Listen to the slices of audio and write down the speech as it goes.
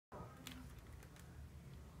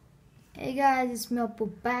Hey guys, it's me Oppo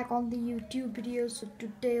back on the YouTube video. So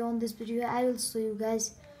today on this video I will show you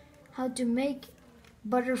guys how to make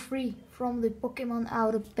butterfree from the Pokemon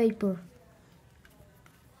out of paper.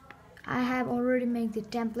 I have already made the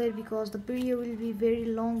template because the video will be very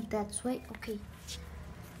long, that's why. Okay,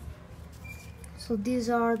 so these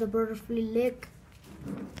are the butterfree leg,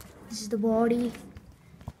 this is the body,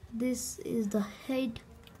 this is the head,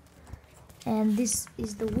 and this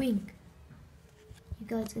is the wing.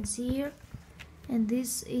 You guys can see here. And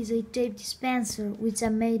this is a tape dispenser which I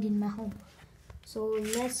made in my home. So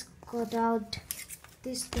let's cut out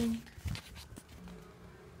this thing.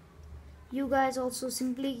 You guys also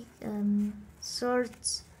simply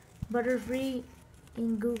search butterfree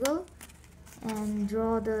in Google and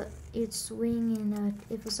draw its wing in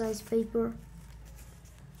a A4 size paper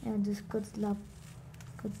and just cut it out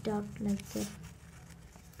like that.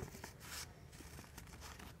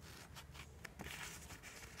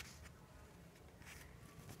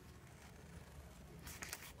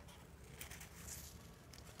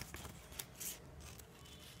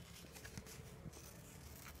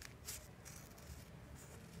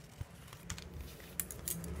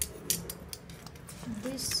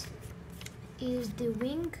 This is the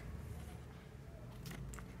wing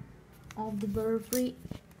of the butterfree,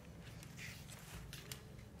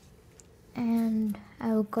 and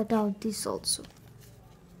I will cut out this also.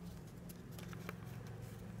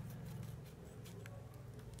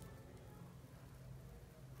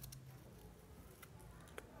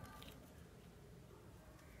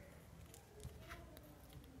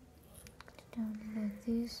 Cut it out like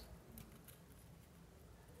this.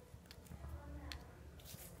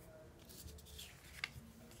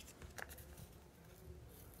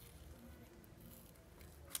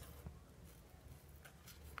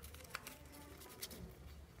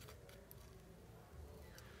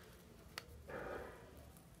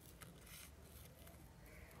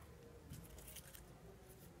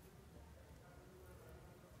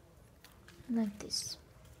 Like this.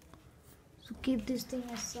 So keep this thing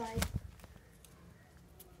aside.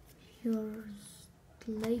 Here's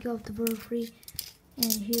the leg of the butterfree,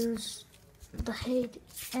 and here's the head,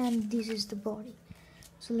 and this is the body.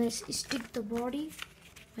 So let's stick the body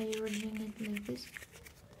by rolling it like this.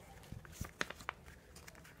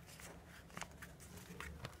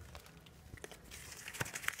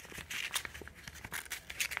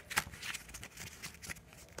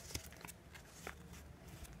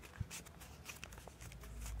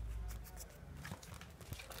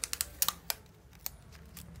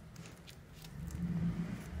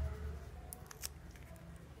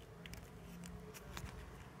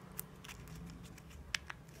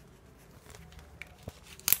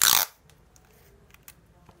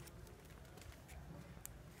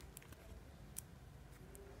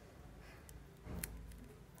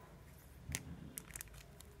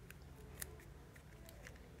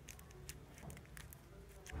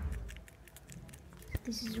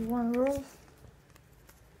 This is one roll.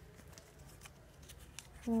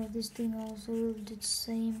 For this thing also we'll do the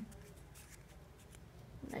same,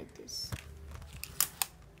 like this.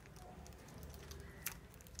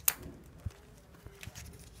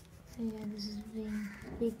 So yeah, this is being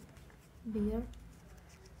bigger.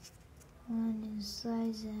 One in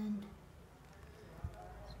size and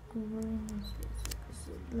covering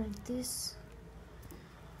it like this.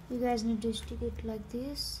 You guys need to stick it like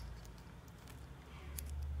this.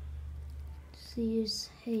 See his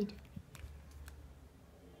head.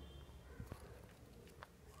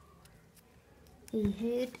 A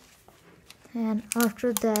head, and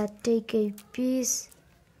after that take a piece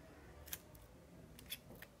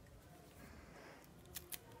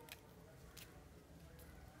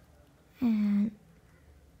and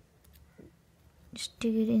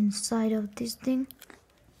stick it inside of this thing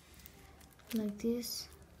like this,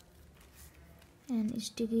 and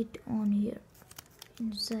stick it on here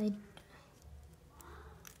inside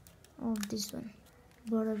of this one.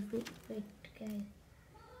 Butterfree, wait guys,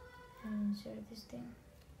 and insert this thing.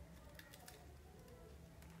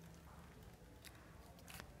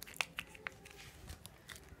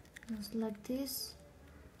 Just like this.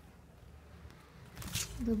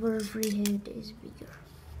 The butterfree head is bigger,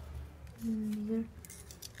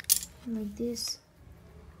 like this,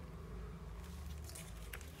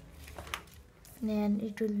 and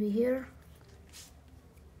it will be here.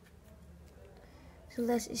 So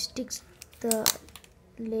let's stick the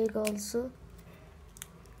leg also.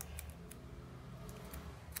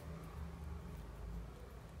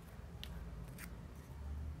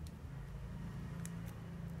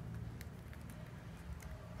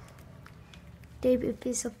 Tape a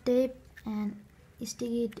piece of tape and stick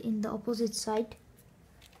it in the opposite side.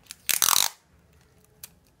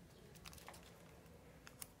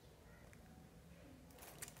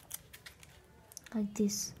 like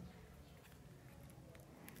this,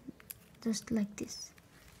 just like this.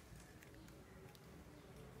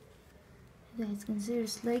 You guys can see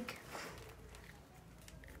its leg,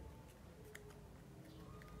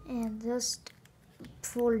 and just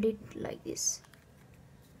fold it like this.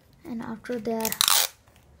 And after that,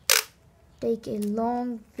 take a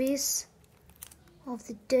long piece of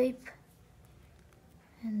the tape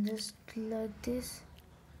and just like this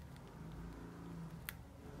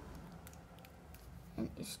and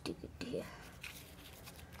stick it here.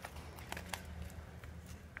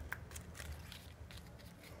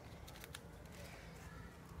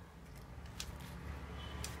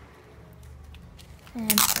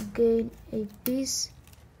 And again a piece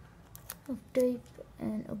of tape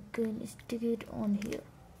and again stick it on here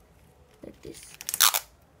like this,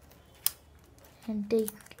 and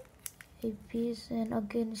take a piece and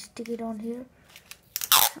again stick it on here.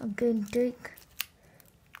 Again take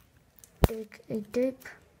a tape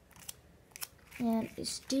and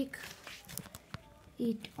stick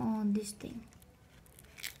it on this thing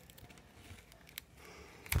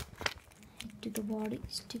to the body,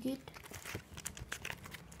 stick it.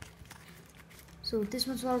 So this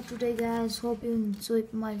much for today, guys. Hope you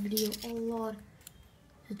enjoyed my video a lot.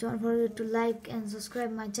 So don't forget to like and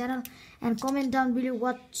subscribe my channel and comment down below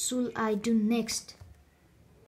what should I do next.